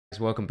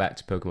Welcome back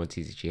to Pokemon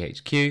TCG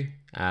HQ.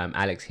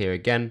 Alex here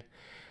again.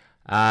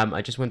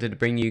 I just wanted to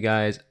bring you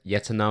guys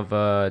yet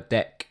another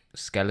deck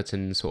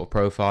skeleton sort of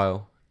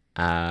profile,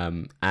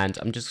 and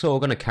I'm just sort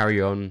of going to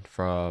carry on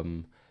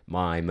from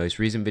my most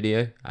recent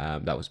video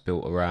that was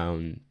built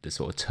around the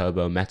sort of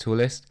turbo metal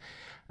list.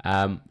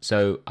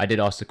 So I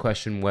did ask the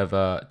question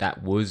whether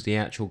that was the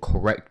actual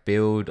correct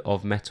build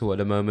of metal at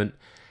the moment,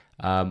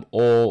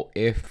 or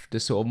if the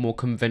sort of more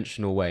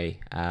conventional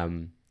way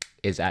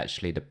is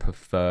actually the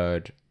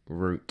preferred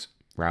route,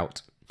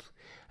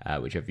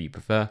 whichever you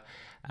prefer,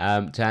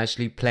 to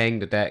actually playing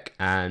the deck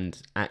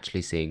and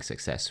actually seeing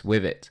success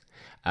with it.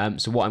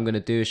 So what I'm going to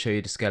do is show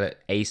you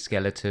a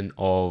skeleton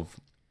of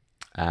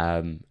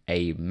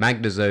a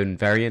Magnezone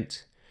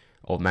variant,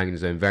 or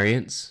Magnezone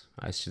Variants,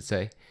 I should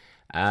say,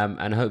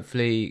 and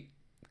hopefully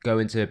go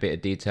into a bit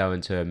of detail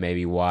into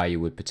maybe why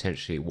you would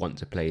potentially want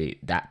to play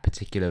that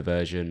particular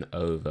version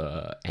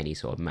over any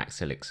sort of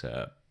Max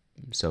Elixir,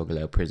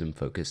 Solgaleo Prism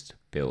focused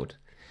build.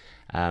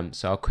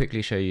 So I'll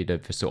quickly show you the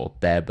sort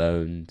of bare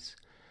bones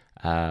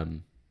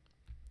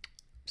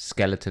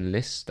skeleton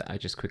list that I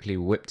just quickly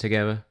whipped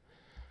together.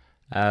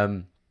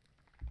 I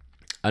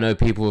know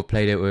people have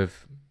played it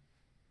with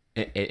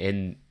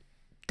in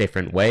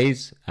different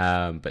ways,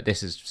 but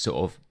this is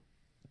sort of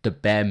the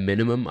bare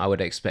minimum I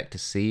would expect to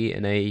see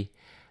in a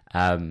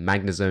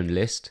Magnezone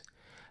list.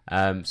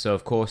 So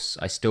of course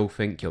I still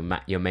think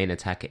your main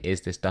attacker is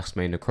this Dusk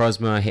main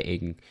Necrozma,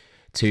 hitting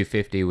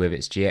 250 with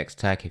its GX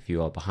attack if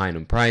you are behind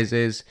on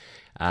prizes,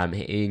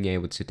 being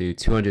able to do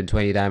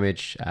 220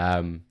 damage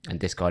and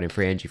discarding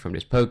 3 energy from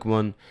this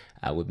Pokemon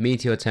with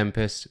Meteor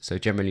Tempest, so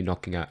generally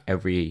knocking out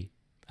every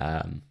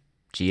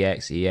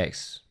GX,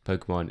 EX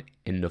Pokemon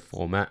in the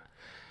format.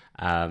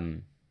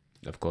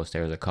 Of course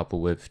there is a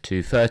couple with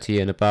 230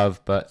 and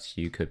above, but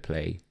you could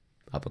play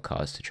other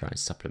cards to try and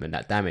supplement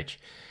that damage.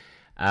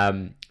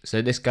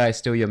 So this guy is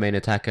still your main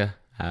attacker,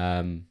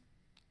 and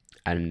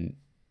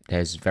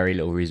there's very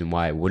little reason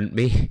why it wouldn't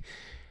be.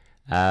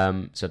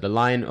 So the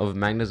line of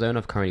Magnezone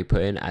I've currently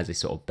put in as a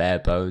sort of bare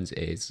bones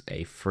is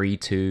a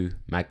 3-2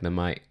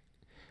 Magnemite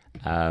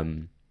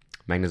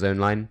Magnezone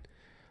line.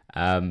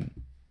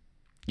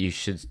 You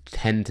should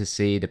tend to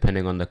see,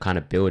 depending on the kind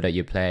of build that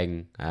you're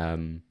playing,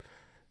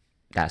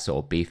 that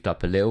sort of beefed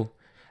up a little.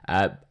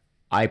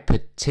 I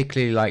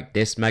particularly like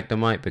this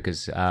Magnemite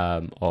because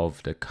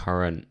of the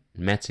current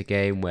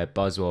metagame where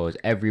Buzzwole is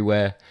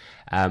everywhere.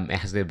 It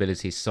has the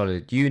ability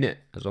solid unit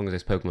as long as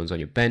this Pokemon's on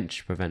your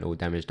bench, prevent all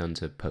damage done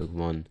to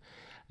Pokemon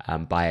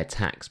by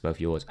attacks, both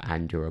yours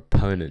and your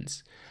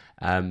opponents.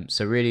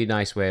 So really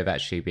nice way of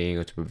actually being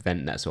able to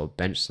prevent that sort of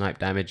bench snipe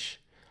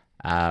damage.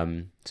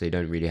 So you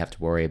don't really have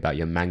to worry about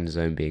your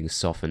Magnezone being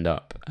softened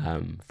up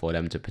for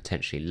them to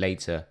potentially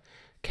later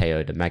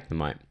KO the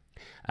Magnemite.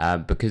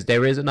 Because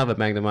there is another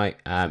Magnemite,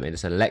 and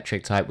it's an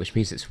electric type, which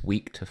means it's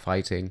weak to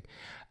fighting.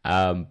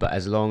 But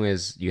as long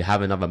as you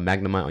have another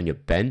Magnemite on your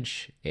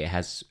bench, it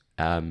has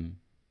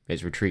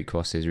its retreat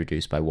cost is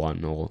reduced by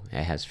 1, or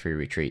it has free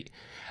retreat,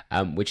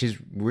 which is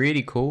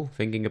really cool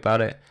thinking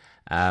about it,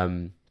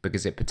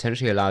 because it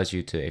potentially allows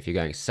you to, if you're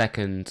going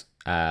second,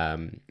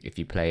 if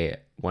you play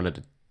one of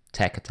the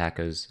tech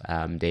attackers,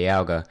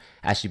 Dialga,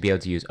 actually be able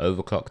to use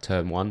Overclock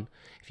turn 1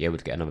 if you're able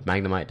to get another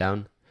Magnemite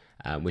down,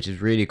 which is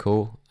really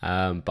cool.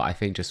 But I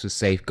think just for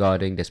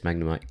safeguarding, this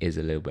Magnemite is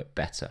a little bit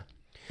better.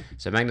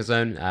 So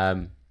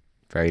Magnezone,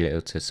 very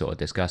little to sort of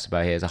discuss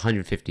about here. It's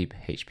 150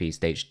 HP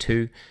stage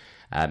 2,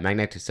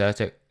 magnetic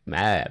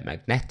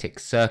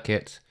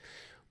circuit,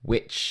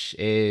 which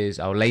is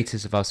our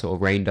latest of our sort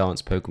of rain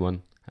dance Pokemon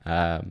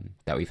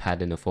that we've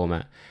had in the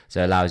format.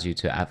 So it allows you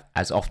to have,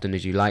 as often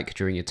as you like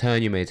during your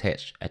turn, you may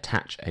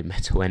attach a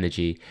metal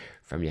energy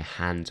from your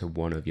hand to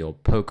one of your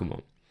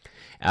Pokemon.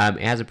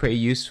 It has a pretty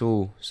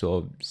useful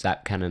sort of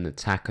Zap Cannon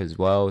attack as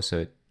well, so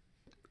it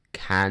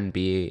can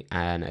be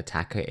an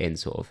attacker in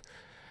sort of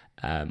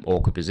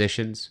awkward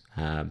positions,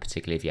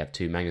 particularly if you have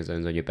 2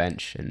 Magnezones on your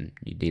bench and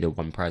you need a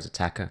 1 prize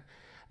attacker.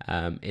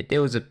 It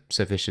deals a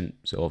sufficient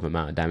sort of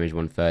amount of damage,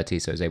 130,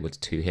 so it's able to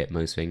 2-hit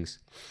most things.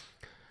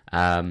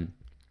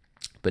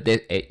 But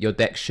your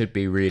deck should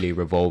be really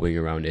revolving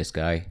around this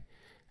guy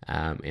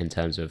in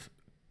terms of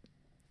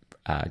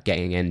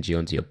getting energy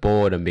onto your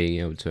board and being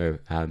able to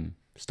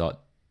start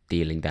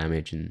dealing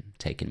damage and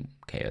taking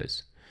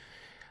KOs.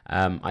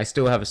 I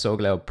still have a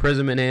Solgaleo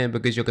Prism in here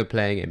because you're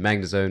playing a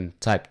Magnezone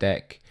type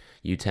deck.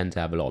 You tend to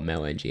have a lot of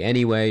metal energy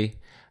anyway,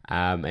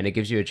 and it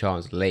gives you a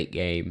chance late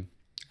game,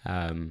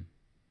 and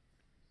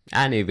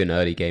even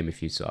early game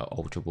if you start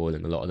Ultra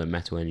Balling a lot of the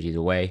metal energies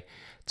away,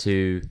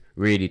 to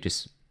really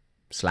just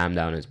slam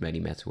down as many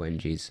metal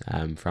energies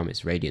from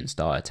its Radiant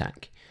Star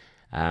attack.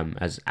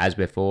 As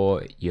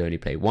before, you only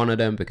play 1 of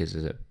them because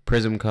there's a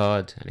Prism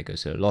card and it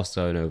goes to the Lost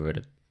Zone over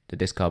the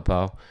discard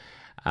pile.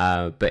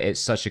 But it's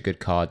such a good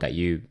card that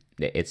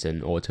it's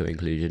an auto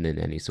inclusion in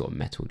any sort of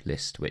metal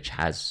list, which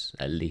has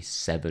at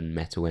least 7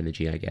 metal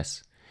energy, I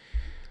guess.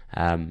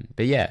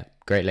 But yeah,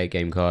 great late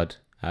game card,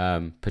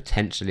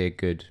 potentially a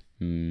good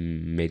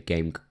mid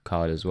game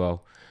card as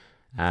well.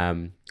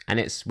 And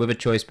it's with a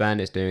choice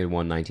band, it's doing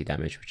 190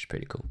 damage, which is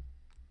pretty cool.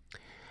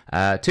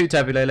 2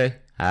 Tapu Lele,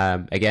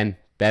 again,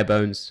 bare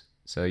bones,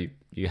 so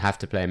you have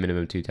to play a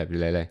minimum 2 Tapu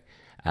Lele,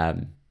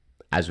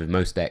 as with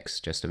most decks,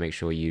 just to make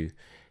sure you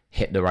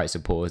hit the right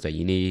supporters that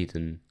you need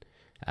and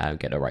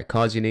get the right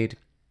cards you need.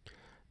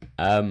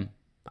 I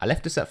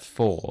left this at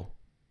 4.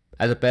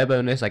 As a bare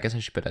bone list, I guess I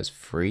should put it as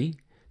 3,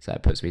 so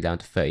that puts me down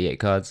to 38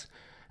 cards.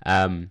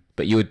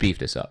 But you would beef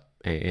this up,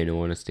 in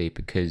all honesty,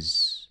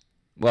 because,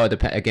 well,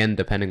 again,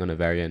 depending on the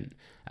variant,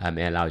 it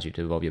allows you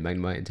to evolve your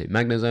Magnemite into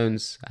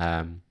Magnezones,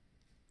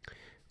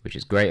 which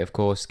is great, of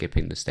course,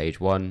 skipping the stage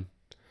 1.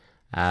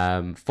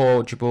 4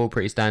 Ultra Ball,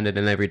 pretty standard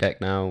in every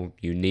deck now.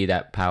 You need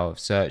that power of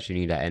search, you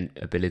need that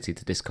ability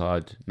to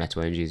discard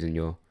metal energies in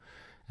your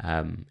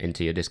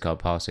into your discard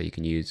pile, so you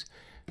can use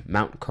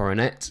Mount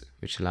Coronet,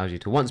 which allows you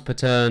to once per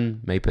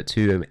turn may put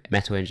 2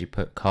 metal energy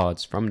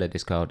cards from their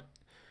discard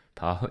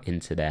pile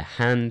into their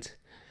hand.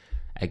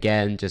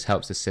 Again, just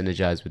helps to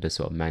synergize with the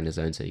sort of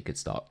Magnezone, so you could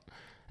start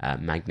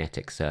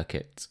magnetic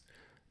circuit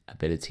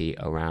ability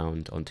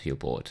around onto your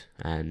board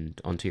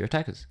and onto your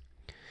attackers.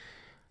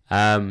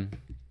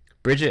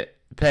 Brigette,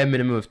 play a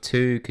minimum of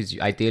 2, because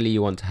ideally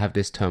you want to have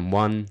this turn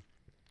 1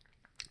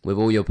 with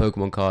all your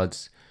Pokemon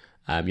cards.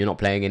 You're not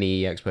playing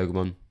any EX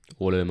Pokemon,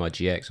 all of them are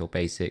GX or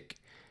basic,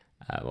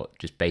 or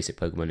just basic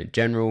Pokemon in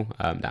general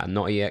that are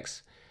not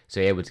EX. So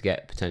you're able to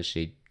get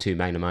potentially 2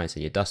 Magnemites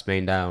and your Dusk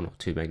main down, or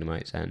 2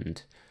 Magnemites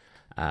and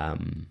I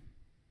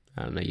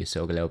don't know, your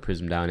Solgaleo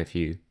Prism down if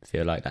you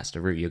feel like that's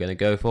the route you're going to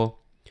go for.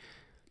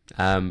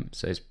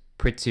 So it's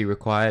pretty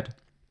required.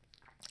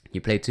 You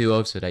play 2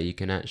 of so that you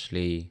can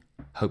actually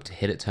hope to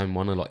hit it turn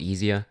 1 a lot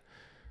easier.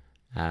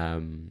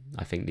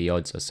 I think the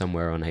odds are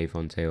somewhere on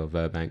Hayfonte or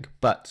Verbank,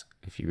 but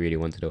if you really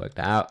wanted to work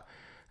that out,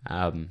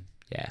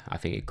 yeah, I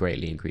think it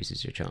greatly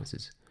increases your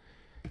chances.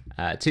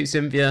 2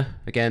 Cynthia,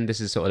 again, this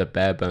is sort of the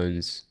bare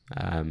bones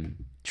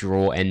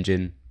draw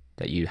engine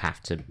that you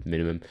have to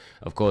minimum.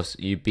 Of course,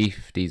 you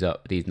beef these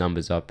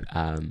numbers up,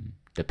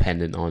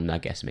 dependent on, I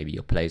guess, maybe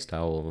your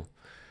playstyle or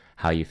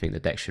how you think the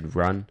deck should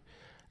run.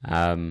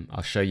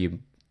 I'll show you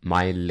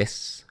my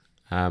lists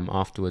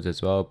afterwards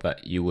as well,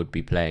 but you would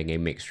be playing a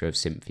mixture of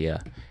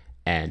Cynthia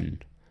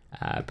and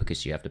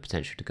because you have the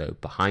potential to go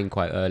behind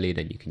quite early.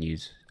 Then you can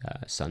use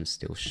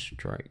Sunsteel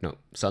Strike, no,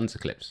 Sun's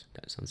Eclipse,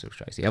 that's Sunsteel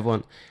Strike's the other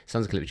one,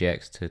 Sun's Eclipse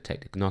GX to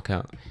take the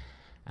knockout,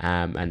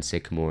 and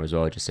Sycamore as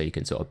well, just so you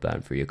can sort of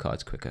burn through your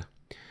cards quicker.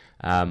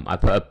 I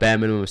put a bare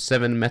minimum of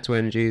 7 metal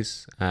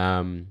energies.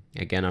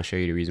 Again, I'll show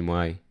you the reason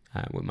why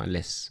with my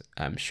lists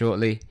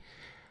shortly.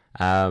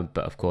 But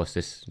of course,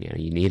 this, you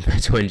need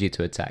metal energy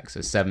to attack, so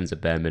 7's a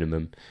bare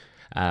minimum.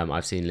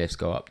 I've seen lists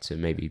go up to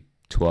maybe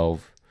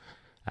 12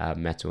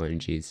 metal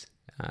energies,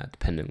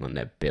 depending on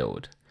their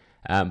build.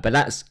 But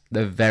that's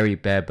the very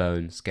bare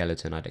bone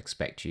skeleton I'd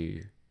expect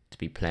you to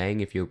be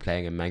playing if you're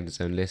playing a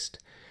Magnezone list.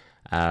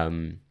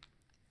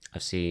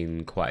 I've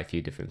seen quite a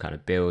few different kind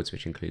of builds,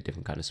 which include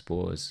different kind of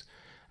spores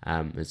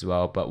as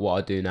well. But what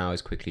I'll do now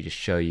is quickly just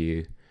show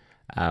you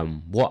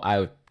what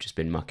I've just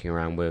been mucking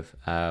around with.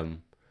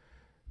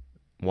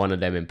 One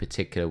of them in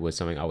particular was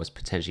something I was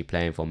potentially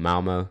playing for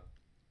Malmo.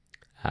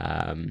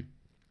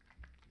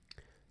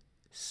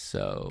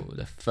 So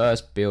the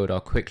first build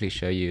I'll quickly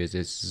show you is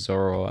this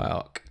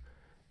Zoroark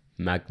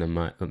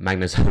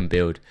Magnezone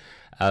build.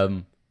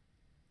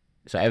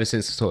 So ever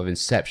since the sort of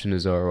inception of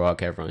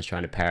Zoroark, everyone's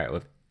trying to pair it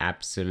with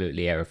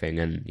absolutely everything,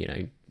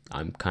 and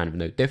I'm kind of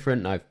no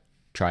different. I've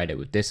tried it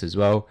with this as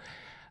well.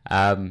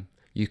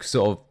 You can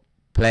sort of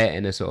play it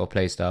in a sort of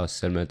play style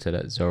similar to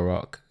that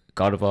Zoroark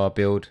Gardevoir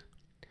build,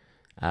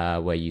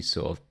 where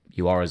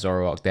you are a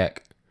Zoroark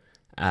deck,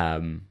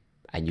 and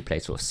you play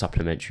sort of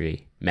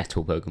supplementary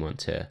metal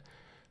Pokemon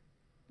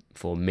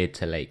for mid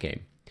to late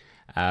game.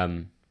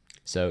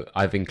 So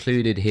I've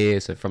included here,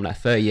 so from that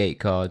 38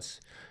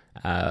 cards,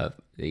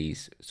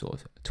 these sort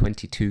of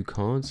 22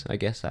 cards, I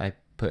guess, I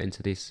put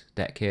into this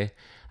deck here.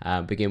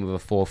 Begin with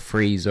a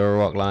 4/3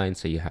 Zoroark line,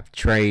 so you have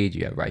Trade,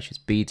 you have Righteous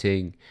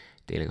Beating,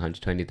 dealing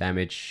 120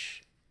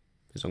 damage,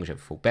 as long as you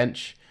have a full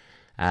bench.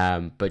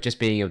 But just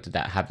being able to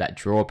have that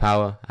draw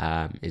power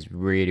is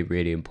really,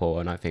 really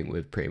important, I think,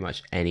 with pretty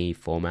much any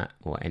format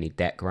or any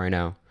deck right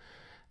now.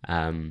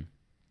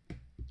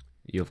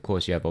 Of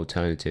course, you have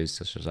alternatives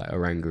such as like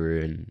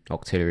Oranguru and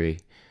Octillery,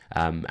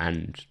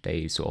 and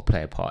they sort of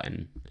play a part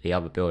in the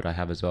other build I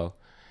have as well.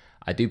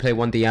 I do play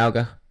 1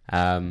 Dialga.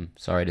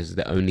 Sorry, this is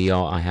the only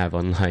art I have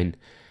online.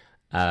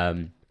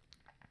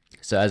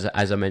 So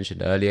as I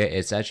mentioned earlier,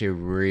 it's actually a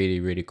really,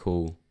 really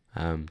cool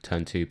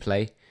turn 2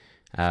 play.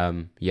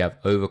 You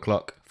have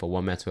Overclock for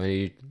 1 metal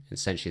energy.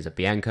 Essentially, it's a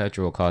Bianca,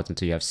 draw cards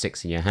until you have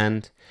 6 in your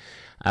hand.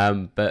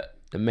 But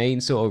the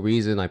main sort of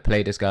reason I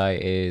play this guy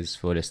is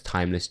for this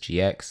Timeless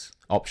GX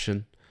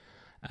option.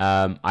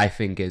 I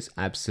think it's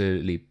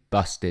absolutely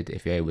busted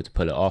if you're able to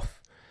pull it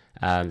off.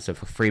 So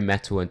for 3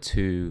 metal and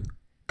 2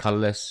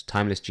 colorless,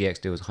 Timeless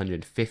GX deals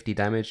 150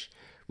 damage,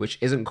 which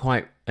isn't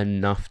quite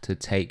enough to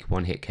take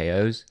 1-hit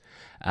KOs.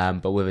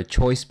 But with a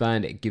choice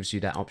band, it gives you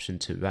that option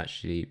to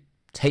actually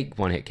take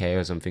one-hit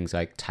KOs on things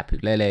like Tapu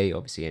Lele,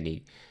 obviously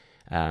any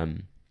not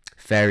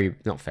fairy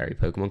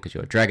Pokemon because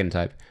you're a dragon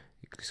type,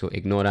 so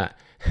ignore that.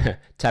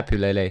 Tapu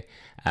Lele,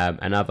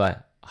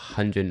 another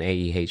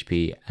 180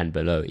 HP and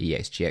below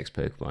EX-GX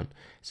Pokemon.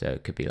 So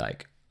it could be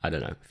like, I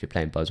don't know, if you're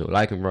playing Buzzwole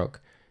Lycanroc,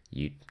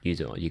 you use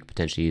it on, you could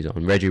potentially use it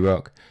on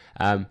Regirock.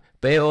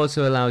 But it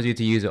also allows you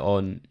to use it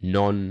on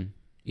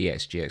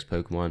non-EX-GX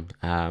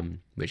Pokemon,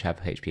 which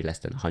have HP less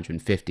than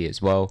 150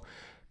 as well.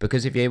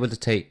 Because if you're able to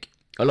take,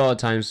 a lot of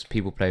times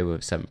people play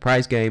with a 7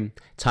 prize game,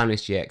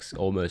 Timeless GX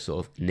almost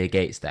sort of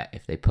negates that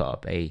if they put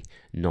up a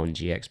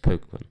non-GX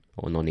Pokemon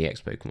or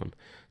non-EX Pokemon.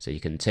 So you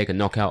can take a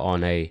knockout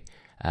on a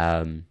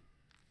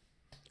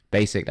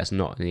basic that's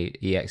not an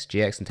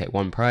EX-GX and take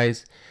 1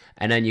 prize,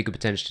 and then you could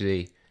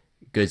potentially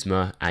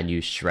Guzma and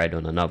use Shred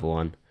on another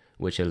one,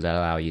 which will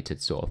allow you to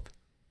sort of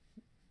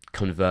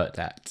convert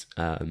that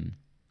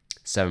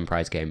 7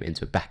 prize game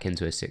back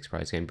into a 6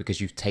 prize game because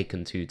you've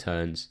taken 2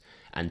 turns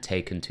and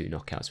taken 2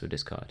 knockouts with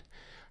this card.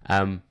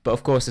 But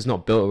of course, it's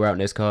not built around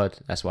this card.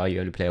 That's why you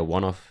only play a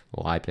one-off,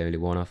 or I play only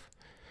one-off.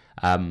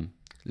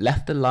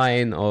 Left the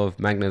line of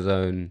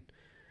Magnezone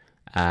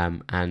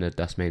and the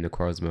Dusk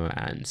Necrozma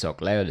and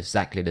Solgaleo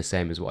exactly the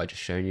same as what I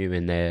just shown you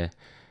in the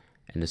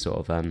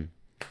sort of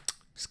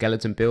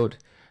skeleton build.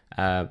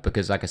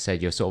 Because like I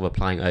said, you're sort of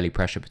applying early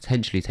pressure,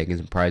 potentially taking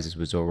some prizes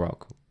with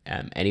Zoroark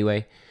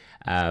anyway.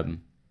 The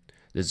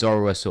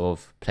Zoroark sort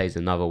of plays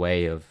another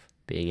way of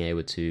being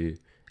able to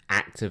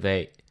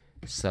activate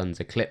Sun's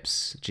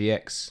Eclipse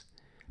GX,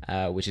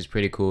 which is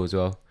pretty cool as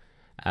well.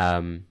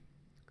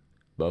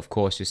 But of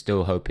course, you're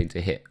still hoping to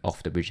hit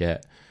off the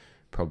Brigette,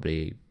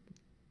 probably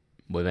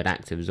with an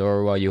active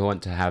Zoroark. You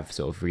want to have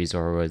sort of 3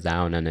 Zoroarks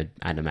down and a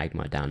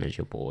Magnemite down as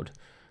your board,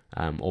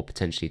 or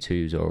potentially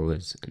 2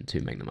 Zoroarks and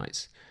 2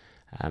 Magnemites.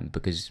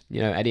 Because,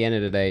 you know, at the end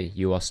of the day,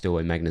 you are still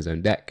a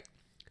Magnezone deck,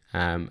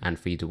 and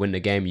for you to win the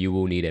game, you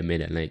will need a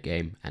mid and late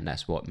game, and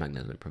that's what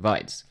Magnezone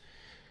provides.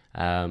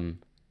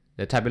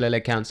 The Tapu Lele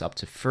counts up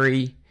to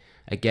 3.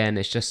 Again,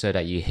 it's just so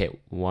that you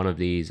hit one of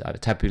these, either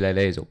Tapu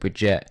Leles or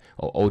Brigette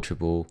or Ultra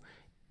Ball,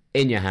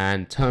 in your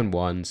hand, turn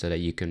 1, so that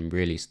you can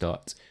really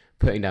start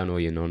putting down all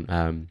your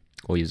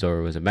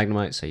Zoroarks and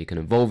Magnemites, so you can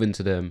evolve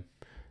them,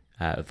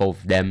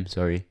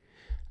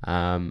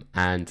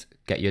 and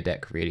get your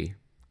deck really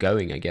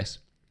going, I guess.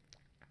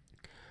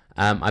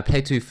 I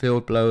play 2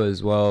 Field Blow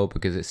as well,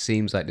 because it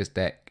seems like this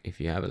deck, if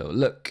you have a little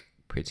look,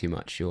 pretty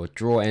much your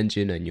draw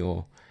engine and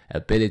your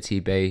ability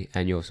base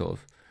and your sort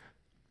of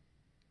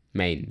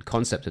main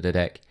concept of the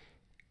deck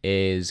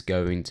is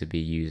going to be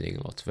using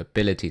lots of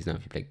abilities. Now,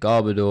 if you play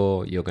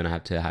Garbodor, you're going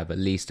to have at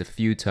least a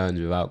few turns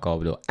without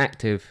Garbodor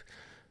active,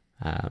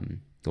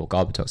 or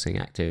Garbotoxing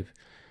active,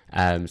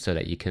 so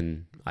that you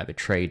can either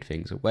trade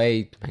things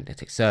away,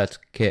 Magnetic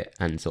Circuit,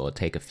 and sort of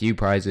take a few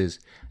prizes,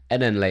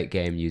 and then late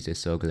game use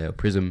this Solgaleo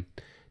Prism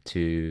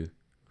to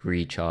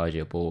recharge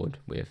your board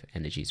with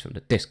energies from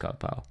the discard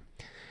pile.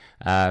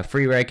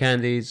 3 rare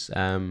candies,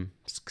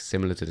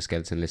 similar to the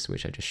skeleton list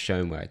which I just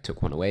shown where I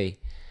took one away.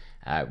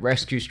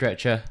 Rescue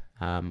Stretcher,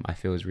 I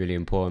feel is really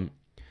important,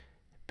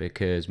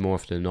 because more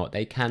often than not,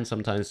 they can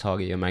sometimes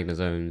target your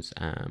Magnezones,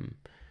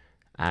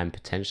 and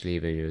potentially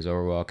even your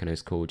Zoroark, and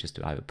it's cool just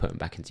to either put them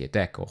back into your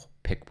deck or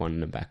pick one of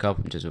them back up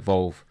and just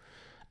evolve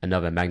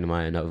another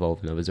Magnemite and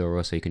evolve another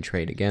Zoroark so you can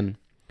trade again.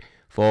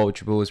 4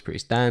 Ultra Ball is pretty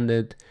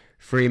standard.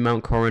 3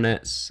 Mount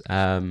Coronets,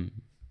 I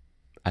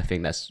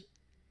think that's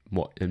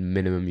what the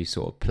minimum you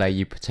sort of play.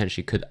 You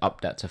potentially could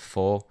up that to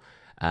 4,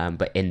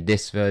 but in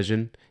this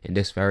version, in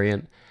this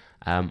variant,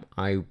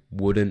 I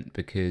wouldn't,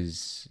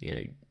 because you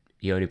know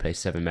you only play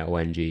 7 Metal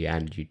Energy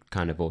and you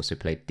kind of also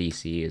play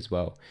DCE as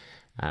well,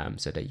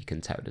 so that you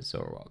can tap the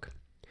Zoroark.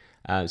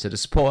 So the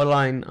supporter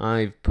line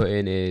I've put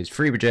in is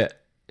 3 Brigette.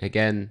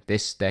 Again,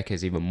 this deck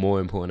is even more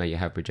important that you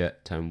have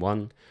Brigette turn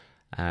 1.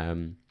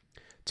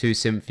 2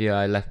 Cynthia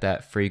I left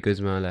at, 3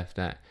 Guzma I left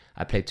at.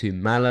 I played 2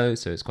 Mallow,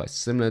 so it's quite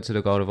similar to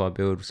the Gardevoir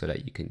build, so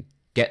that you can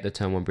get the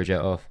turn 1 Brigette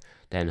off.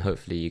 Then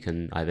hopefully you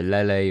can either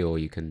Lele or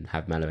you can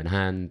have Mallow in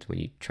hand when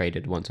you trade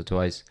it once or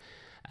twice.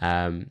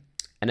 And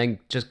then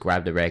just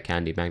grab the Rare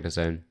Candy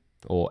Magnezone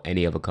or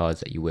any other cards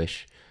that you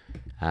wish.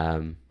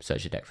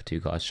 Search your deck for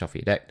 2 cards, shuffle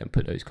your deck, then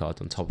put those cards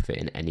on top of it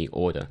in any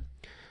order.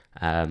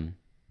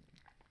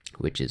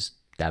 Which is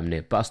damn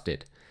near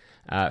busted.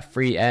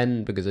 3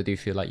 N, because I do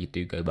feel like you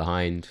do go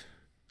behind,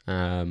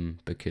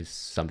 because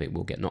something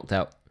will get knocked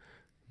out.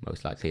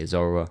 Most likely a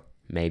Zoroark,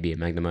 maybe a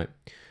Magnemite.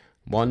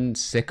 1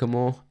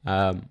 Sycamore.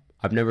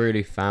 I've never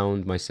really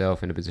found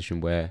myself in a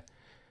position where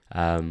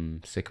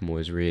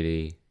Sycamore is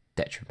really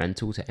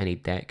detrimental to any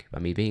deck. I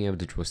mean, being able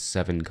to draw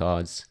 7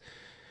 cards,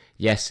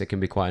 yes, it can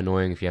be quite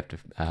annoying if you have to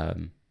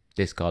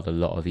discard a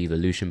lot of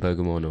evolution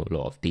Pokemon or a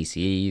lot of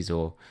DCEs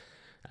or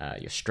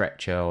your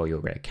Stretcher or your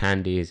Rare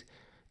Candies.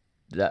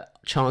 The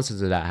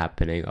chances of that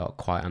happening are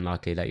quite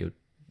unlikely, that you'll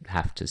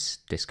have to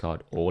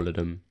discard all of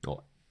them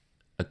or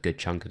a good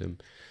chunk of them.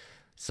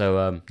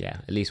 So yeah,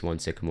 at least 1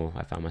 Sycamore.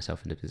 I found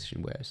myself in a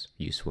position where it's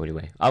useful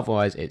anyway.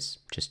 Otherwise, it's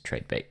just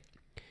trade bait.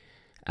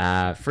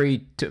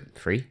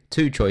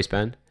 2 Choice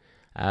Band.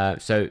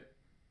 So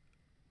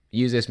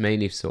use this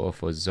mainly sort of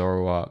for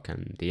Zoroark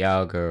and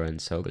Dialga and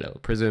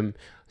Solgaleo Prism.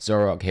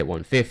 Zoroark hit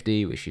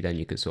 150, which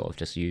you could sort of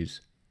just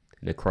use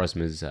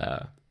Necrozma's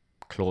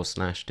Claw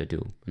Slash to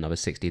do another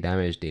 60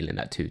 damage, dealing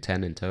that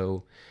 210 in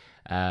total.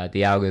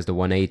 Dialga is the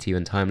 180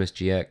 on Timeless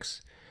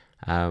GX.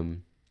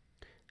 And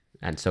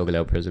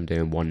Solgaleo Prism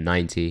doing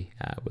 190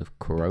 with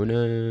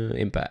Corona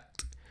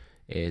Impact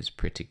is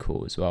pretty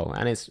cool as well.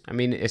 And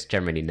it's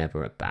generally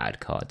never a bad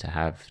card to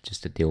have,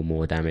 just to deal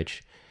more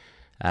damage.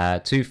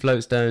 2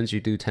 Float Stones, you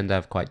do tend to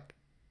have quite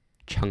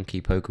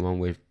chunky Pokemon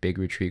with big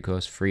retreat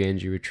cost. 3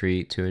 energy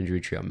retreat, 2 energy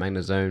retreat on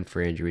Magnezone,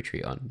 3 energy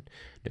retreat on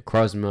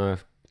Necrozma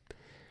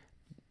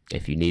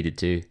if you needed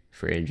to,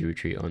 3 energy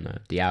retreat on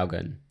Dialga,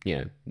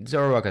 and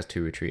Zoroark has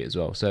 2 retreat as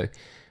well. So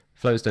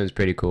Float Stone's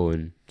pretty cool,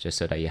 and just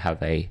so that you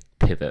have a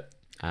pivot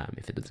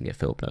if it doesn't get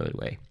field blown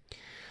away.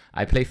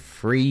 I play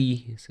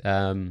 3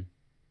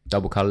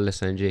 double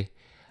colorless energy,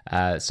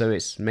 so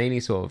it's mainly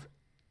sort of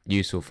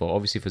useful for,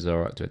 obviously, for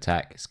Zoroark to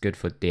attack. It's good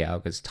for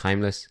Dialga's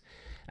Timeless.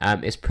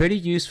 It's pretty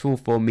useful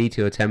for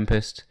Meteor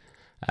Tempest.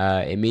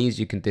 It means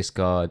you can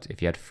discard,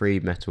 if you had 3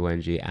 Metal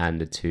Energy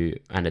and a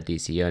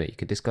DC on it, you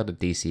can discard a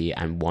DC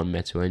and 1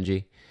 Metal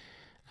Energy,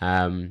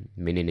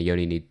 meaning that you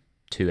only need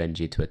 2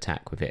 energy to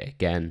attack with it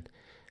again.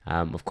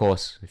 Of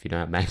course, if you don't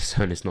have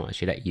Magnezone, it's not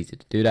actually that easy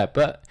to do that,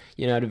 but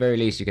at the very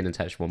least you can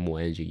attach 1 more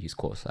energy, use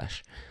Claw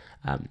Slash,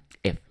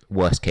 if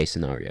worst case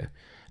scenario.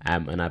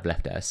 And I've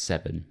left it as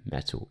 7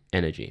 Metal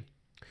Energy.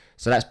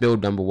 So that's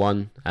build number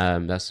 1.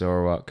 That's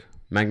Zoroark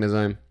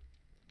Magnezone.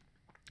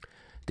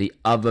 The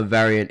other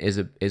variant is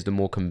the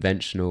more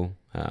conventional.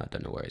 I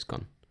don't know where it's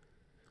gone.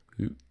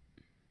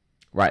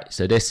 Right,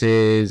 so this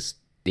is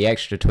the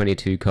extra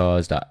 22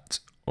 cards that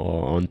are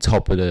on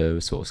top of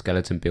the sort of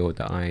skeleton build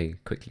that I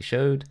quickly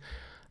showed.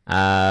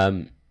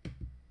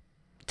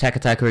 Tech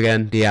Attacker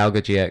again,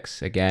 Dialga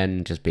GX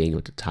again, just being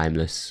able to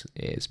Timeless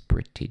is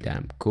pretty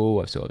damn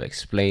cool. I've sort of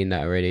explained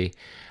that already.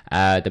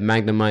 The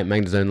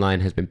Magnezone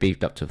line has been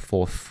beefed up to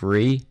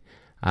 4-3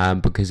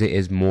 because it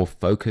is more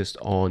focused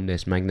on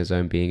this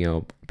Magnezone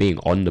being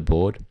on the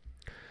board.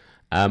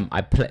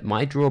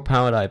 My draw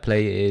power that I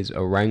play is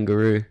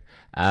Oranguru.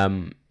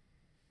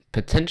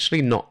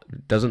 Potentially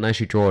doesn't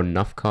actually draw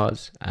enough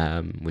cards,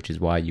 which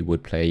is why you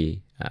would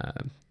play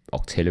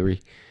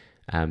Octillery.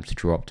 To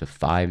draw up to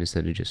 5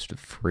 instead of just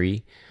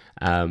 3.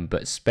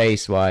 But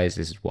space wise,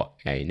 this is what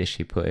I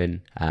initially put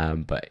in,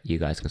 but you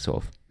guys can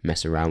sort of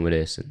mess around with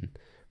this and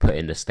put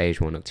in the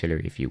stage 1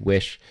 Octillery if you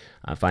wish.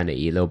 I find it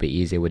a little bit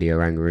easier with the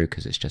Oranguru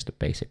because it's just a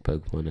basic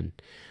Pokemon, and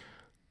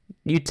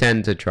you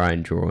tend to try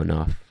and draw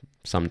enough.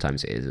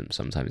 Sometimes it isn't,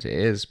 sometimes it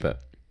is,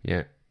 but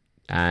yeah.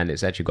 And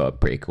it's actually got a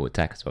pretty cool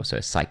attack as well, so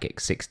it's Psychic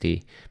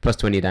 60 plus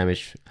 20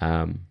 damage,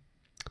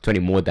 20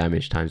 more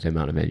damage times the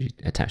amount of energy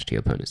attached to your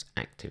opponent's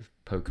active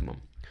Pokemon.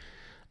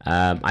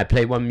 I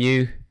play 1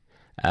 Mew.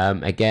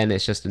 Again,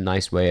 it's just a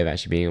nice way of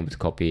actually being able to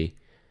copy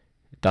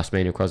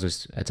Duskmane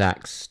Necrozma's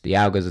attacks,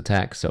 Dialga's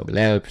attacks,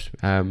 Solgaleo's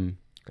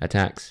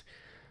attacks,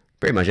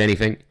 pretty much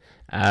anything.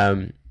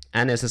 And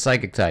it's a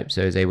Psychic type,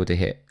 so it's able to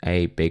hit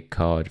a big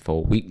card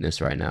for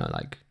weakness right now,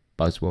 like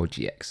Buzzwole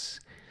GX.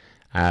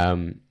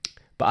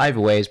 But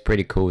either way, it's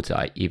pretty cool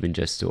to even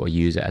just sort of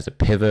use it as a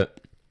pivot,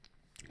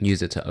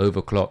 use it to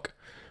overclock,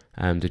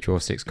 to draw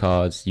 6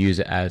 cards, use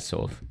it as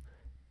sort of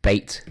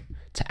bait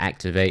to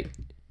activate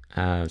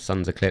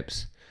Sun's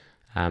Eclipse,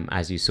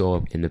 as you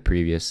saw in the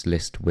previous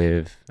list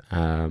with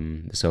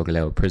the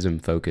Solgaleo Prism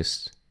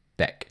focused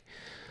deck.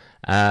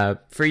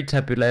 3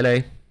 Tapu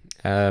Lele.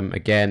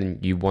 Again,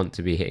 you want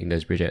to be hitting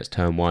those Brigettes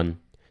turn 1,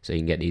 so you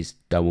can get these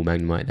double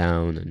Magnemite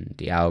down and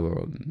Dialga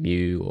or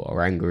Mew or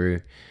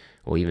Oranguru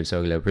or even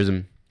Solgaleo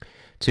Prism.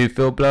 2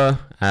 Field Blower.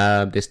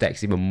 This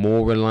deck's even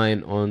more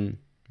reliant on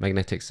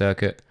Magnetic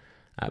Circuit,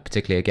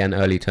 particularly again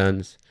early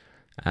turns.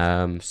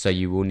 So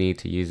you will need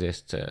to use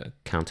this to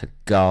counter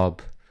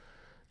Garb.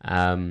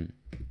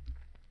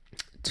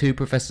 2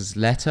 Professor's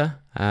Letter.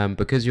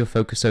 Because you're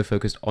so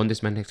focused on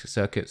this Magnetic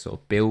Circuit sort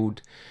of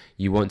build,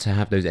 you want to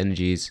have those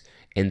energies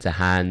into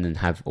hand and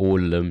have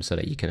all of them so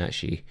that you can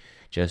actually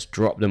just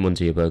drop them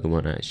onto your Pokemon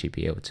and actually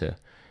be able to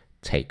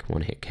take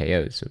 1-hit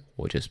KOs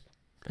or just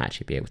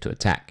actually be able to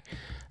attack.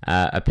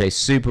 I play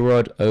Super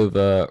Rod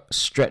over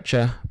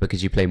Stretcher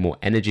because you play more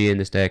energy in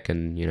this deck,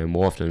 and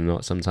more often than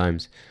not,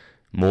 sometimes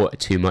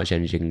too much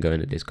energy can go in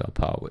the discard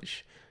pile,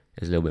 which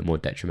is a little bit more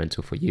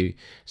detrimental for you.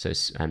 So,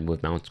 and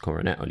with Mounted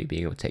Coronet only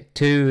being able to take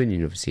 2,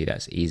 and obviously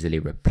that's easily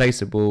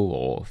replaceable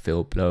or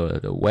field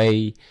blowered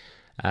away.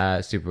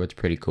 Super Rod's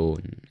pretty cool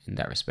in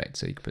that respect,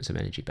 so you can put some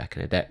energy back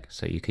in the deck,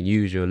 so you can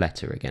use your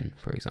Letter again,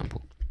 for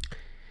example.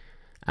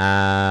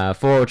 4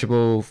 Ultra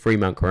Ball, 3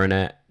 Mount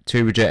Coronet,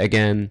 2 Brigette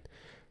again.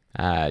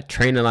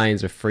 Trainer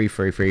lines are 3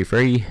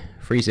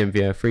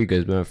 Cynthia, 3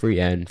 Guzma, 3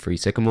 N, 3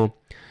 Sycamore.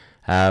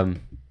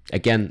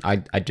 Again,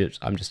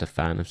 I'm just a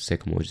fan of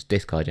Sycamore. Just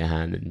discard your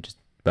hand and just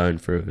burn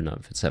through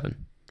another for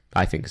 7.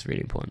 I think it's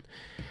really important.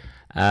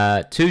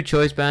 2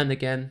 Choice Band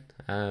again.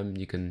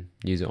 You can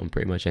use it on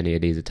pretty much any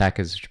of these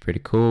attackers, which is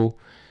pretty cool.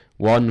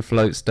 1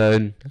 Float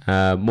Stone.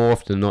 More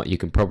often than not, you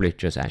can probably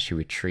just actually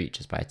retreat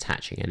just by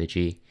attaching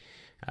energy.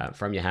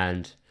 from your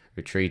hand,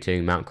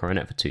 retreating, mount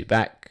Coronet for 2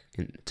 back,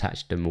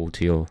 attach them all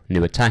to your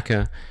new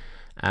attacker,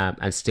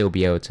 and still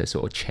be able to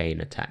sort of chain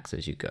attacks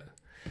as you go.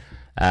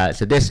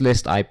 So this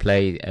list, I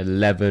play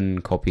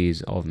 11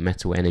 copies of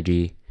Metal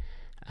Energy.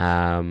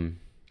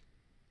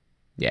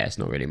 Yeah, it's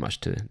not really much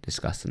to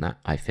discuss in that.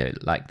 I feel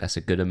like that's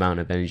a good amount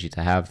of energy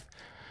to have.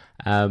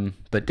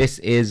 But this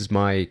is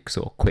my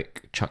sort of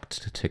quick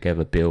chucked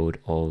together build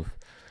of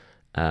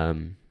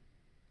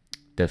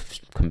the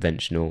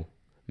conventional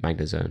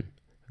Magnezone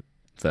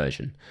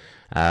version.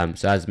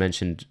 So as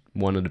mentioned,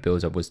 one of the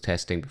builds I was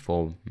testing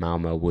before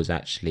Malmo was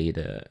actually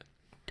the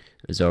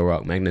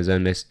Zoroark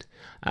Magnezone list.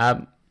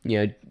 You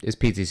know, it's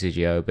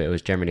PTCGO, but it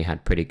was generally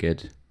had pretty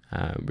good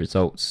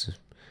results.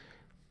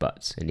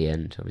 But in the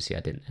end, obviously, I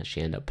didn't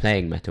actually end up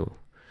playing Metal.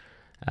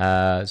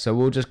 So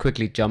we'll just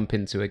quickly jump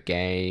into a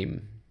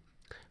game.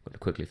 I'm going to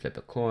quickly flip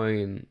a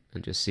coin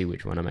and just see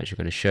which one I'm actually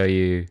going to show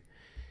you.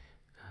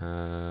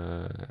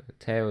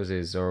 Tails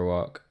is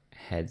Zoroark,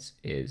 heads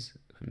is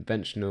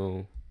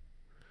conventional.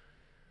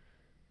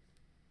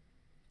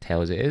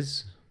 Tails it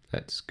is.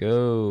 Let's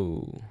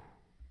go.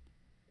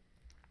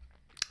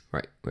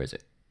 Right, where is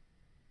it?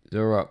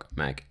 Zoroark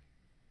Mag.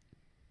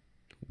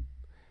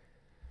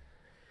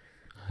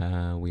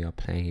 We are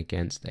playing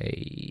against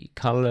a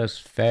colorless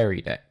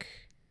fairy deck,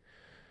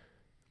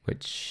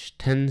 which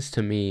tends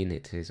to mean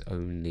it is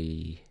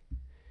only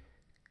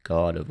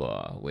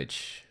Gardevoir,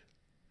 which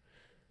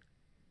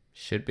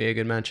should be a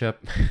good matchup.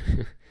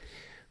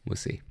 We'll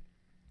see.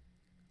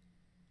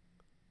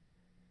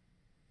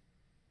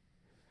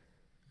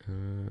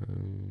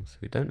 So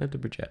we don't have the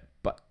Brigette,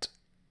 but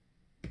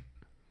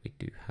we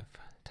do have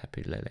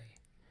Tapu Lele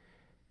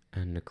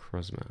and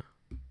Necrozma.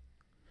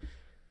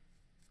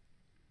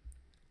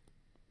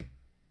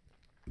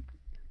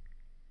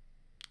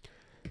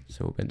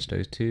 So we'll bench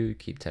those two,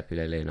 keep Tapu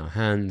Lele in our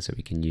hands so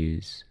we can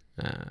use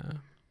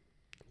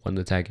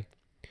Wonder Tag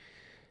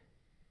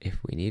if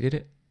we needed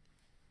it.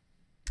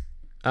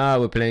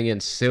 We're playing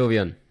against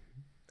Sylveon.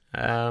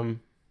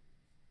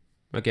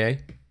 Okay.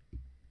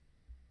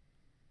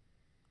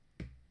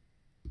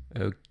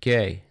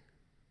 Okay.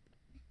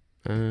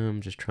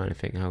 I'm just trying to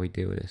think how we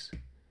deal with this.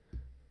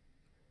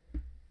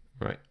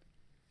 Right.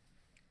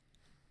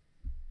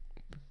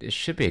 This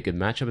should be a good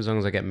matchup as long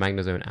as I get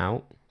Magnezone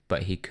out,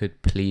 but he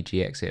could plea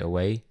GX it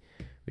away,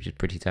 which is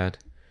pretty tad.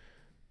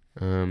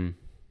 There's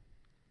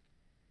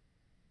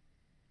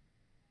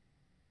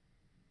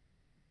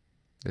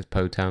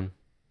Potown.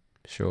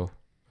 Sure.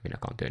 I mean, I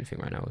can't do anything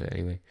right now with it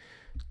anyway.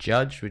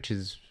 Judge, which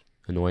is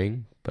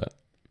annoying, but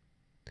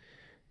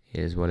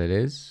here's what it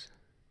is.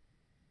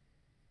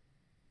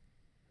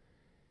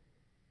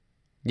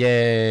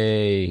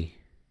 Yay!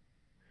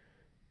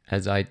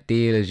 As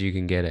ideal as you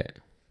can get it.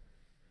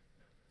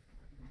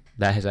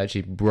 That has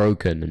actually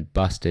broken and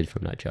busted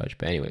from that Judge.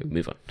 But anyway, we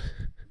move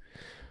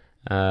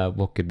on.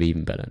 What could be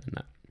even better than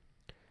that?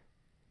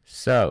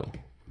 So,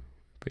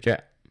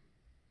 Brigette.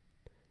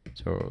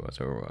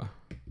 Zoroark.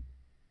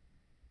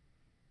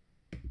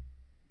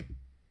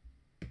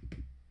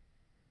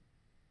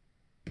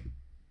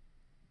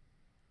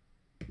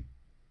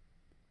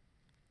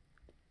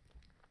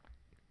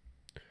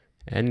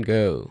 And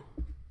go.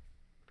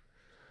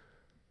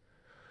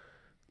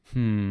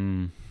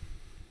 So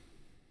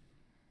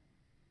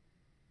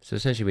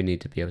essentially we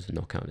need to be able to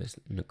knock out this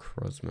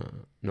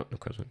Necrozma. Not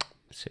Necrozma.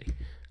 Let's see.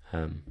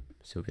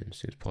 Sylveon as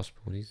soon as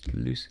possible. He's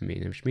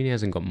Lucamine, which means he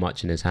hasn't got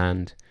much in his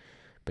hand.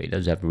 But he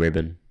does have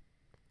Ribbon.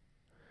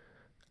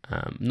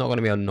 Not going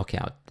to be able to knock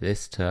it out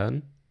this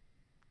turn.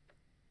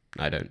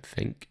 I don't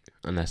think.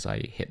 Unless I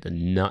hit the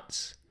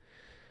nuts.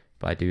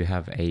 But I do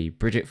have a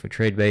Brigette for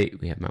trade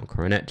bait. We have Mount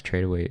Coronet to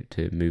trade away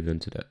to move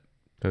into the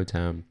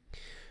Potown.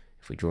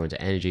 If we draw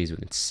into energies, we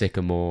can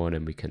Sycamore, and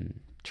then we can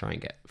try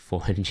and get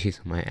 4 energies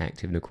on my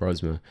active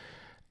Necrozma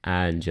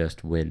and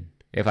just win.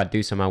 If I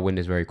do somehow win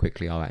this very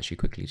quickly, I'll actually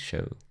quickly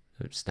show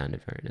the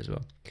standard variant as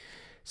well.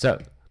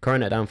 So,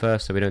 Coronet down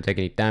first so we don't take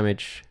any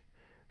damage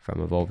from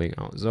evolving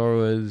out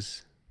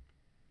Zoroas.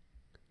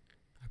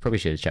 I probably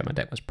should have checked my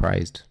deck was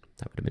prized.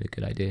 That would have been a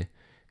good idea.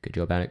 Good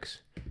job,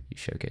 Alex. You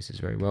showcase this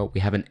very well.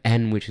 We have an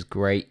N, which is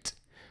great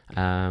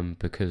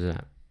because of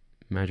that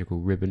magical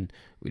ribbon.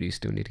 We do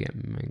still need to get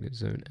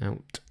Magnezone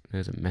out.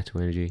 There's a metal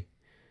energy.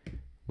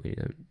 We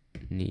don't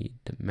need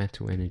the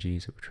metal energy,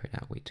 so we'll trade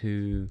that away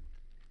too.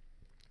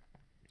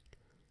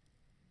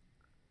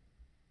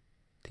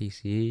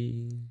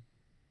 TCE.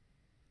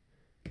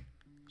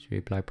 Should we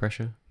apply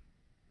pressure?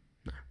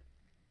 No.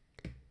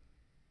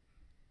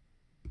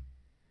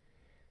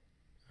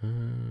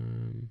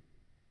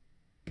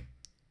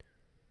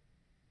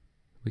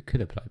 We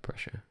could apply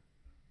pressure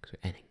because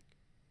we're ending.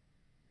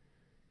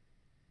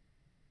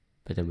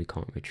 But then we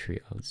can't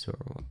retreat out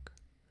Zoroark.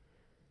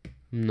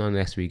 Not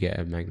unless we get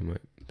a Magnemite.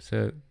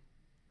 So,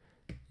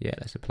 yeah,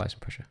 let's apply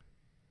some pressure.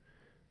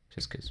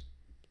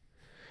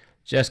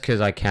 Just because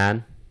I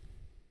can.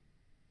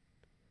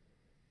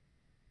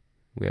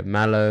 We have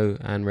Mallow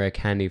and Rare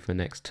Candy for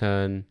next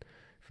turn.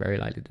 Very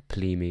likely to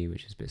plea me,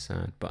 which is a bit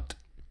sad. But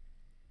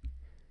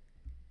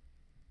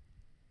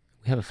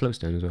we have a float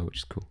stone as well, which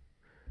is cool.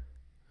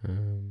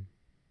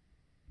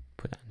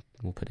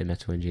 We'll put the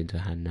metal energy into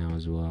hand now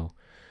as well,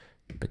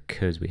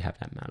 because we have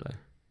that Mallow.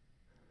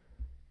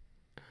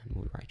 And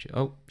we'll write it.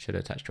 Oh, should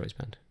have attached choice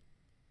band.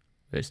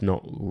 But it's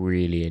not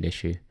really an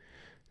issue.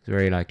 It's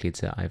very likely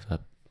to either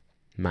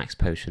max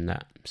potion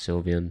that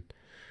Sylveon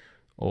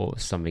or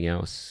something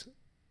else.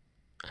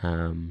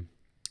 There's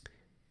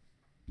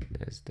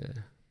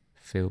the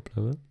field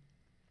blower.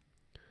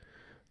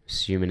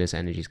 Assuming this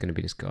energy is going to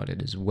be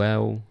discarded as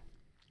well.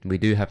 We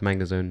do have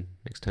Magnezone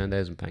next turn.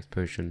 There's max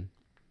potion.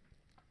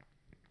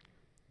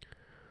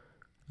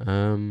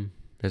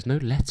 There's no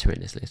letter in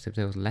this list. If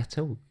there was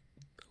letter,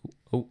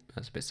 oh,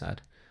 that's a bit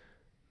sad.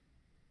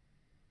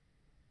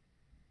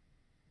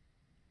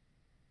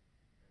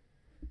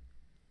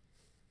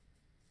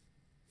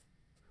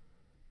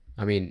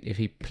 I mean, if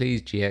he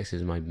please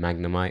GXs my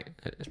Magnemite,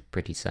 that's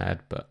pretty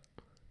sad, but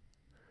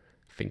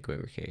I think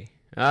we're okay.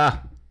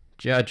 Ah,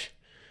 Judge.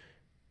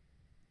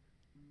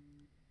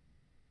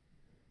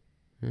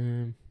 All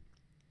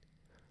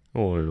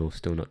in all,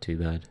 still not too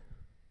bad.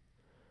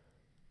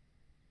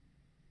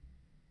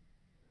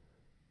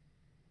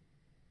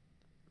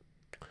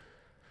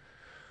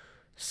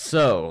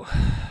 So,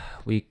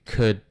 we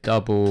could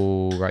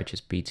double Righteous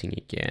Beating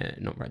again.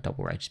 Not right,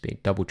 double Righteous Beating.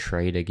 Double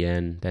Trade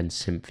again, then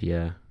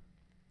Cynthia.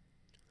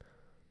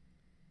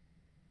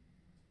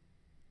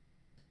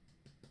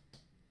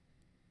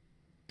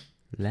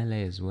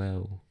 Lele as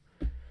well.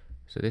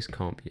 So this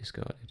can't be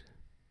discarded.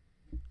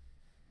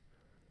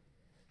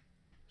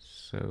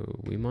 So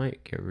we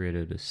might get rid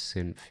of the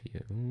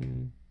Cynthia.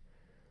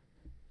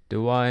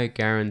 Do I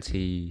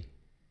guarantee...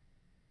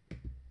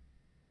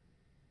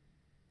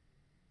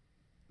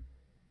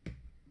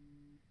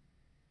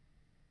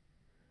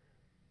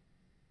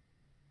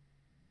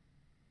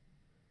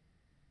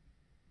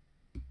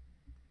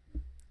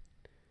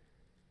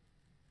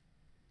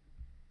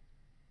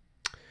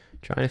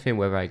 Trying to think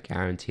whether I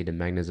guarantee the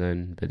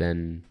Magnezone, but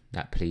then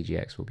that Plea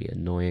GX will be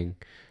annoying.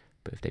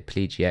 But if they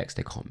Plea GX,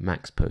 they can't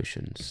max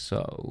potion,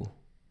 so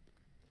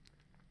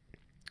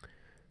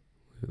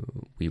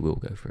we will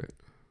go for it.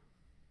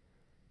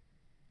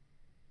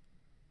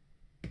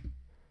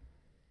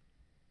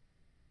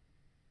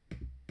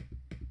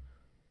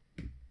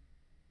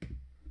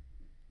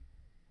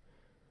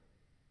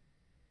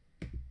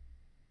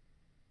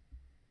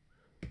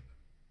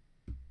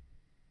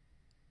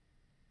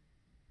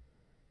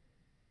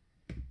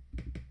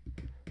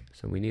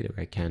 So we need a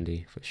Rare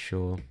Candy for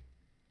sure.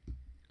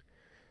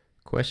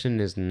 Question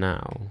is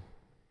now,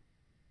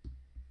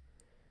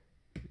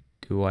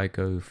 do I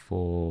go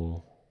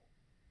for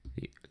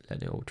the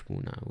Ultra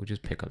Ball now? We'll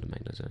just pick up the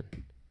Magnezone.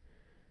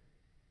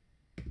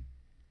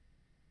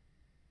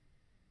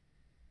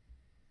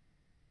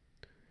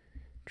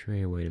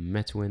 Trade away the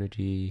Metal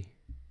Energy.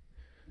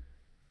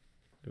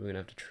 We're gonna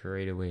have to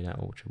trade away that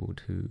Ultra Ball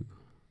too.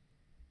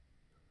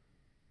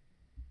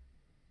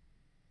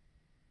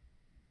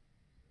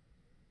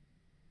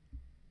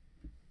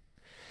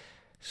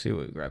 See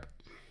what we grab.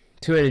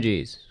 2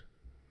 energies.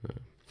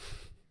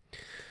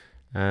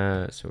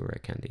 So Rare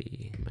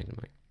Candy,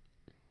 Magnemite.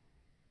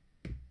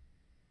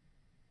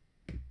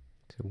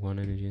 So 1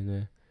 energy in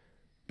there.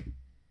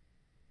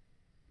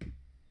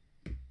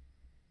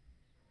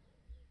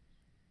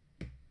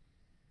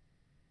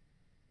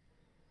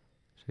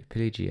 So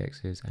Plea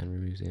GXs and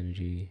removes the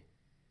energy.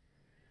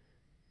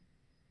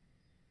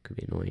 Could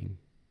be annoying.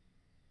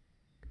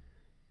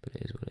 But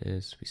it is what it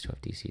is. We still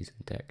have DCs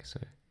in deck,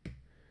 so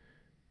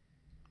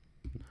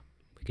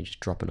we can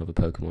just drop another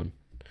Pokemon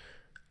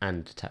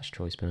and attach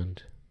Choice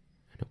Band,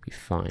 and it'll be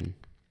fine.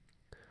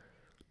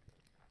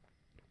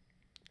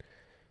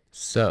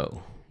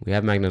 So, we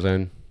have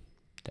Magnezone.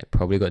 They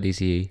probably got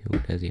DCE.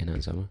 Oh, there's the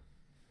Enhance Summer.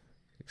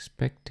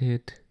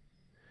 Expected.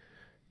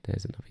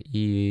 There's another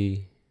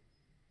EE.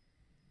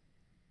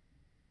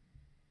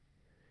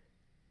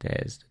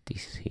 There's the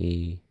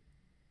DCE.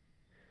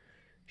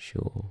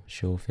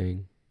 Sure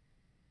thing.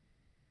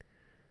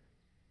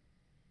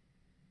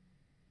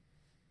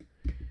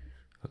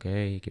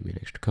 Okay, give me an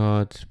extra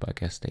card, but I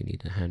guess they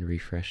need a hand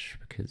refresh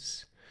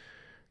because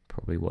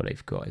probably what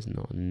they've got is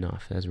not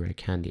enough. There's Rare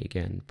Candy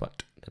again,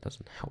 but that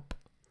doesn't help.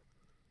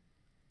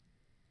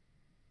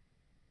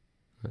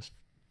 That's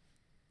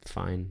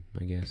fine,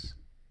 I guess.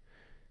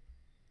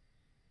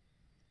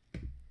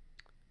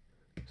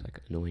 It's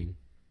like annoying.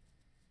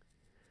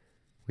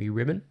 Were you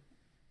ribbon?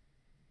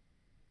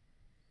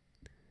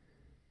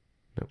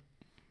 Nope.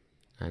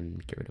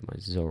 And get rid of my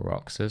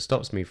Zoroark, so it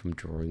stops me from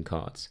drawing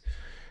cards.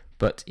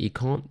 But he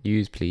can't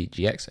use Plea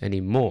GX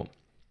anymore,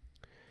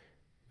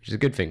 which is a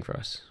good thing for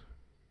us.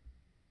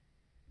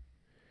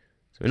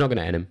 So we're not going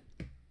to end him.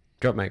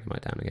 Drop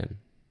Magnemite down again.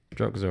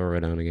 Drop Zoro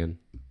down again.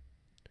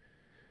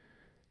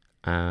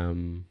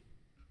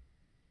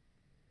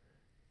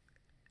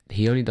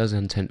 He only does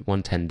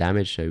 110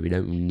 damage, so we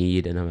don't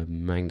need another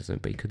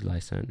Magnezone, but he could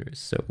Lysander it,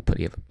 so we'll put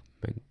the other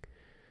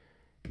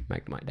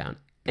Magnemite down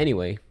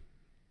anyway.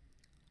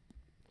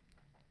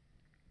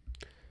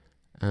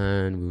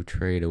 And we'll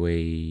trade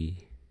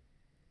away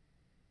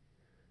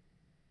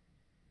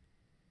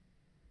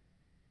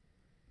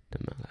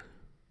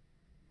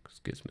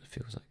Guzma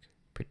feels like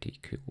pretty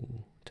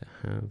cool to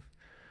have.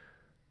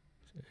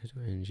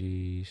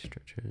 Energy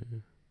structure.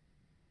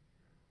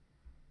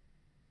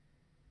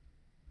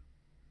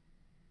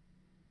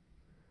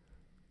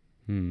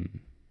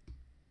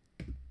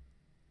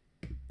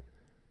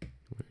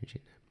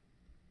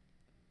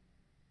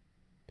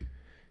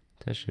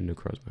 That's the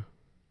Necrozma.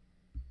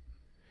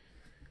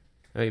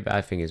 The only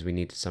bad thing is we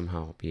need to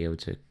somehow be able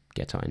to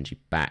get our energy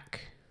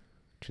back,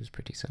 which is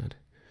pretty sad.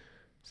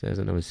 So there's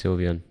another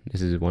Sylveon.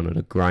 This is one of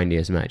the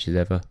grindiest matches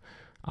ever.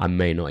 I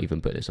may not even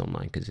put this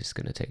online because it's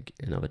going to take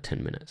another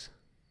 10 minutes.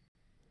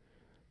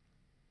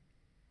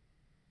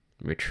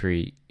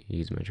 Retreat,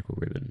 use magical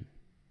ribbon.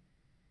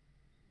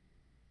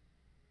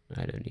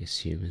 I'd only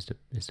assume is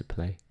the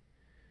play.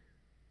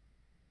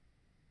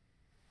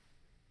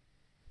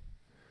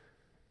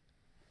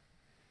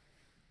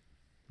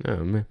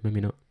 No,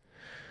 maybe not.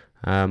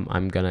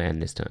 I'm gonna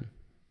end this turn,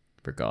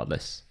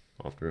 regardless.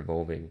 After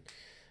evolving,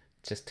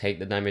 just take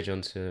the damage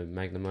onto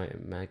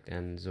Magnemite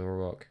and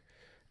Zoroark.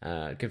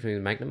 Good thing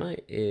with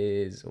Magnemite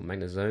is, or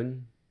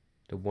Magnezone,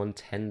 the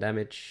 110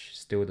 damage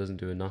still doesn't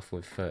do enough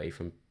with 30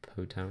 from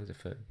Potown. Is it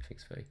 30? I think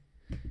it's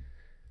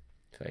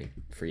 30.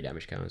 3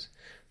 damage counters.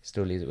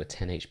 Still leaves it with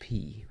 10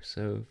 HP,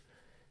 so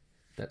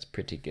that's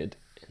pretty good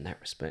in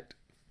that respect.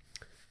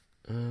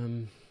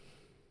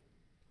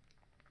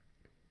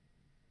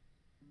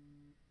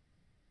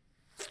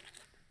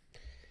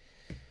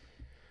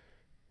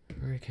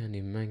 Rare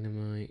Candy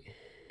Magnemite.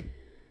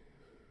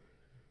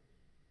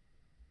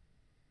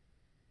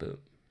 Boom.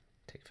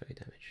 Take 30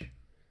 damage.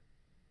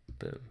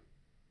 Boom.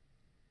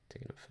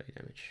 Taking off 30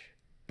 damage.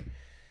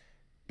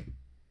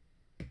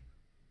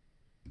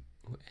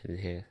 We'll end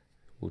here.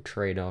 We'll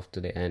trade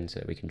after the end so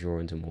that we can draw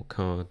into more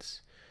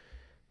cards.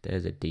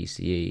 There's a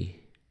DCE.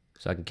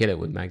 So I can kill it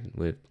with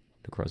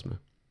Necrozma.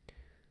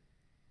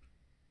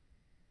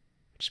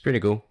 Which is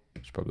pretty cool.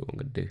 That's probably what I'm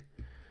going to do.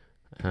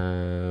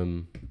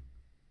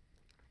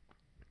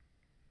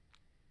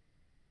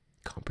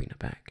 Can't bring it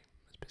back.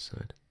 That's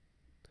beside.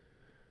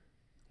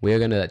 We're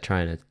going to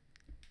try and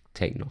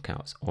take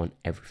knockouts on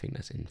everything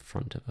that's in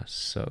front of us.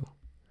 So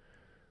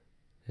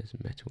there's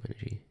metal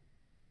energy.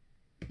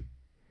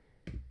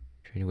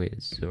 Train away with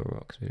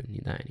Zoroark, so we don't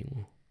need that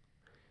anymore.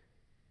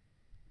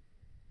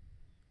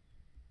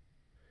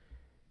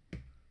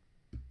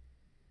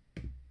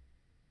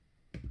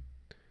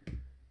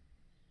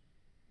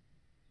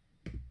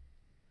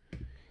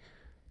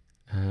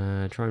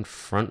 Try and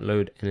front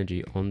load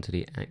energy onto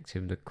the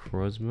active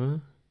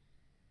Necrozma.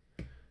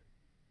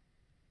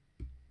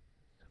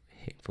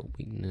 Hit for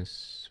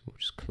weakness. We'll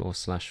just claw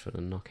slash for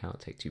the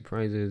knockout. Take 2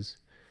 prizes.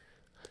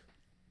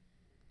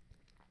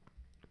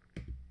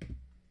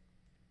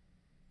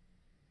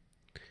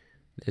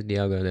 There's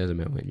Dialga. There's a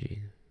metal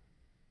energy.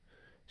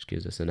 Which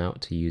gives us an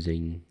out to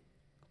using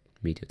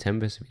Meteor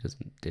Tempest if he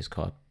doesn't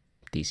discard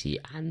DC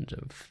and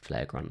a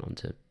Flare Grunt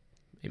onto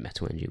a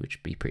metal energy, which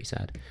would be pretty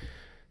sad.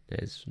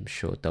 There's some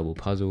short double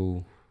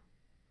puzzle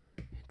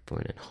for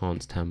an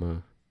enhanced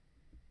hammer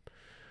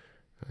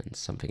and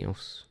something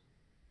else.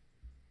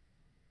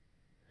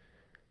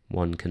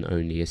 One can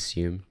only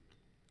assume.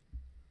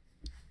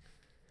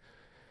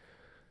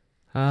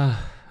 And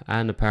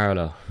a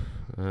parallel.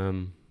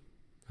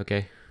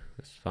 Okay,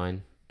 that's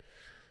fine.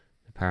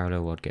 The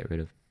parallel would get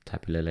rid of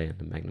Tapu Lele and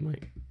the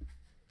Magnemite.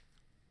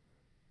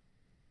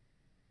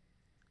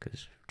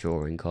 Because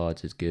drawing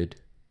cards is good.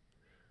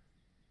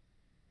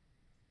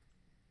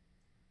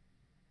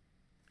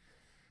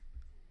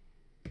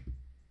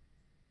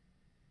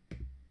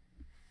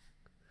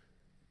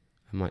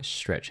 I might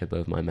stretch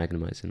both my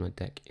Magnemites in my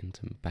deck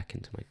back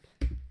into my...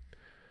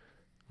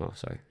 Oh,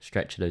 sorry.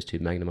 Stretch those 2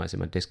 Magnemites in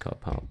my discard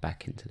pile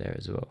back into there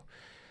as well.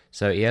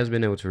 So he has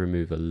been able to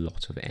remove a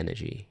lot of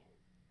energy.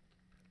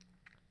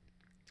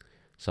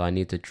 So I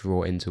need to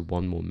draw into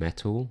 1 more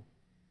metal.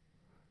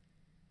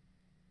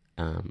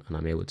 And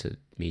I'm able to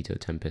Meteor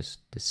Tempest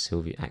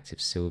the active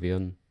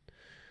Sylveon.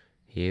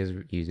 He is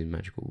using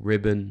Magical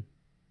Ribbon.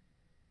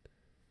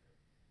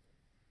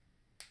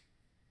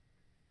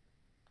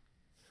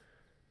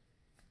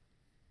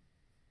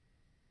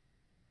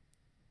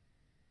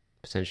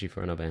 Potentially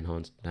for another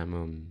enhanced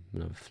ammo and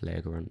another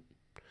Flare Grunt.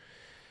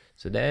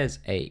 So there's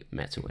a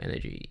metal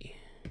energy.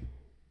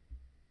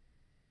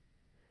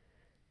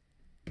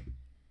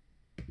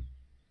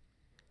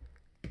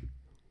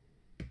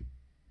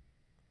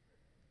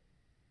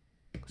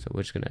 So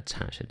we're just going to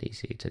attach a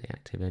DC to the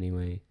active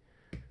anyway.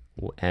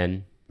 Or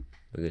N,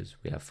 because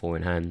we have 4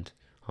 in hand.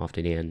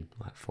 After the N,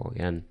 we'll have 4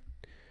 again.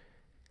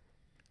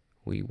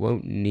 We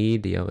won't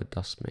need the other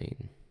Dusk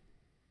main.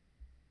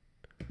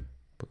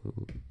 But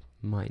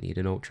might need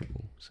an Ultra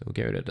Ball, so we'll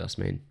get rid of Dusk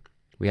main.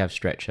 We have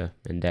Stretcher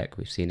in deck,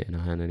 we've seen it in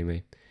our hand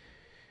anyway.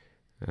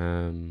 We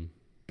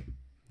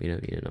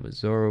don't need another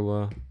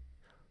Zoroark.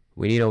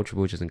 We need Ultra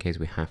Ball just in case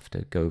we have to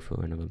go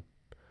for another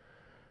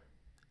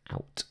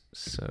out.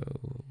 So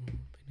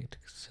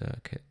Magnetic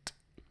Circuit.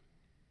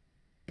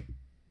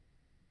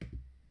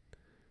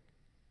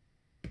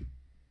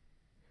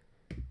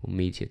 We'll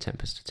Meteor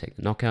Tempest to take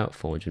the knockout,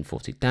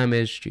 440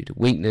 damage due to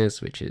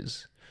weakness, which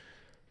is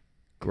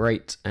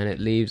Great, and it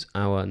leaves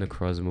our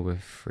Necrozma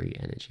with 3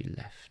 energy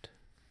left.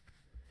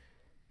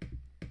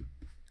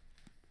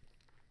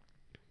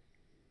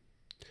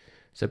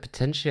 So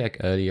potentially, like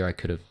earlier,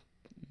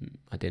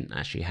 I didn't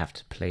actually have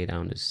to play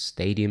down the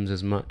stadiums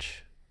as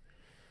much.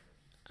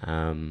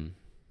 So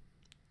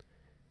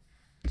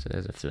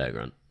there's a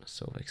Flagrant,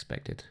 sort of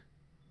expected.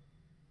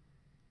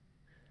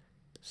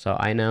 So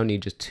I now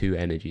need just 2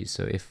 energies.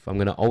 So if I'm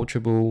gonna Ultra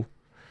Ball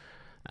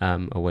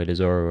away the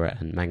Zoroark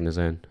and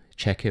Magnezone,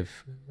 check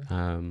if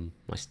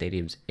my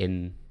stadium's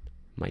in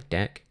my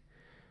deck.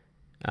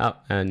 Oh,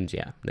 and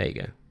yeah, there you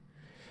go.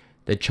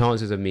 The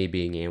chances of me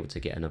being able to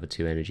get another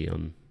 2 energy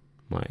on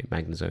my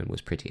Magnezone was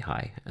pretty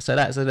high. So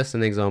that's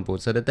an example.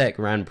 So the deck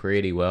ran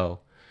pretty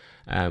well,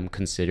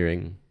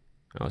 considering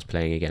I was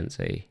playing against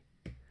a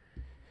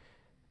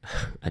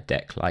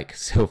deck like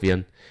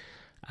Sylveon.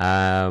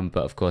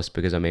 But of course,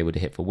 because I'm able to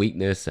hit for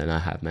weakness and I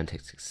have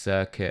Magnetic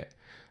Circuit,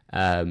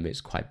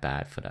 it's quite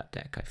bad for that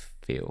deck, I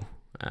feel.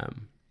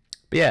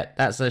 But yeah,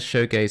 that's a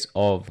showcase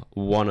of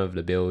one of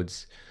the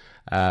builds.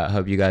 I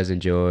hope you guys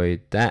enjoyed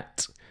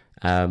that.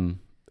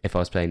 If I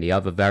was playing the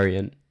other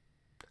variant,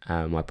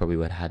 I probably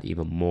would have had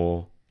even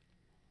more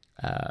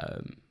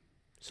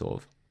sort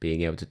of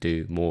being able to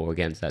do more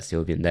against that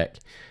Sylveon deck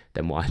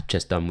than what I've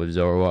just done with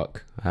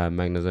Zoroark,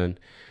 Magnezone.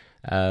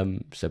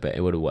 But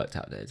it would have worked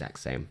out the exact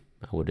same.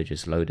 I would have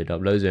just loaded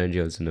up loads of energy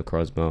onto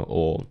Necrozma,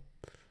 or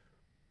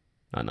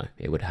I don't know,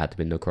 it would have had to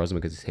be Necrozma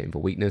because it's hitting for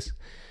weakness.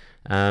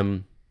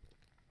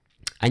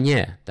 And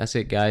yeah, that's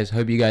it, guys.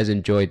 Hope you guys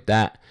enjoyed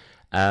that.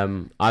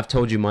 I've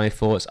told you my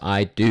thoughts.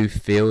 I do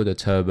feel the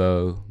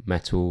Turbo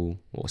Metal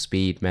or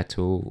Speed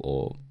Metal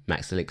or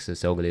Max Elixir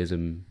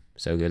Solgaleo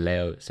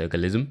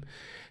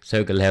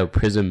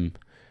Prism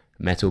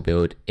Metal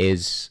build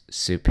is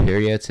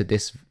superior to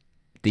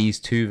these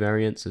 2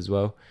 variants as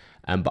well.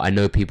 But I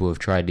know people have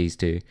tried these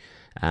 2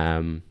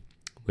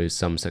 with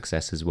some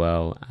success as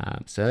well.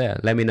 So yeah,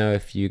 let me know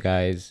if you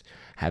guys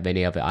have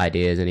any other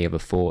ideas, any other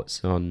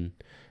thoughts on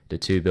the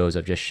 2 builds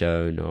I've just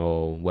shown,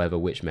 or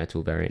which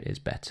metal variant is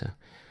better.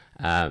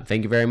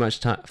 Thank you very much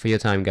for your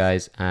time,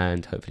 guys,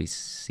 and hopefully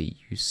see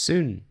you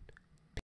soon.